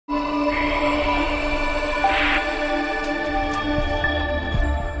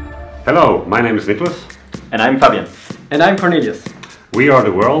Hello, my name is Niclas. And I'm Fabian. And I'm Cornelius. We are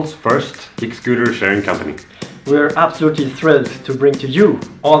the world's first Kickscooter sharing company. We're absolutely thrilled to bring to you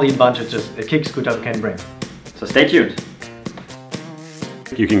all the advantages a Kickscooter can bring. So stay tuned.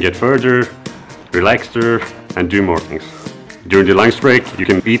 You can get further, relaxeder, and do more things. During the lunch break, you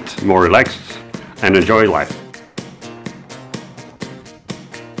can eat more relaxed and enjoy life.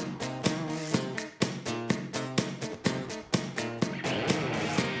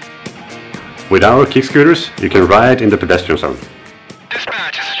 With our Kickscooters, you can ride in the pedestrian zone.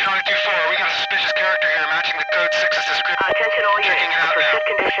 Dispatch, this is Charlie 2-4. We got a suspicious character here matching the code 6 as described. Attention all units, pursuit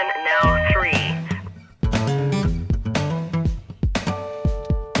condition now 3.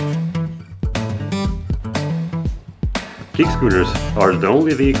 Kickscooters are the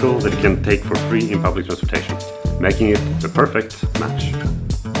only vehicle that you can take for free in public transportation, making it the perfect match.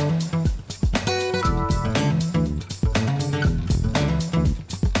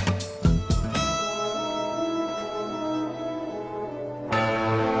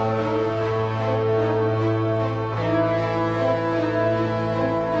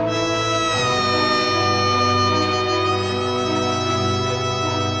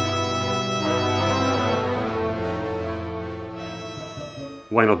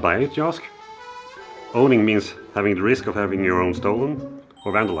 Why not buy it, you ask? Owning means having the risk of having your own stolen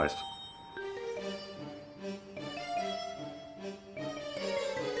or vandalized.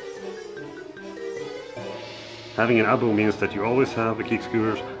 Having an abo means that you always have a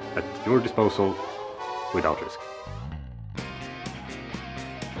Kickscooter at your disposal without risk.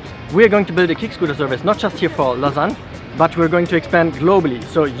 We're going to build a Kickscooter service not just here for Lausanne, but we're going to expand globally,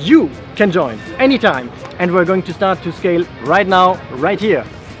 so you can join anytime. And we're going to start to scale right now, right here.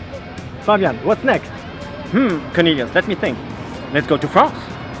 Fabian, what's next? Cornelius, let me think. Let's go to France.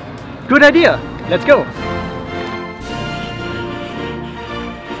 Good idea! Let's go!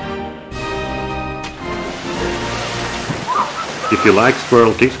 If you like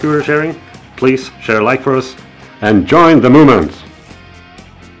Squrrl Kickscooter sharing, please share a like for us and join the movement!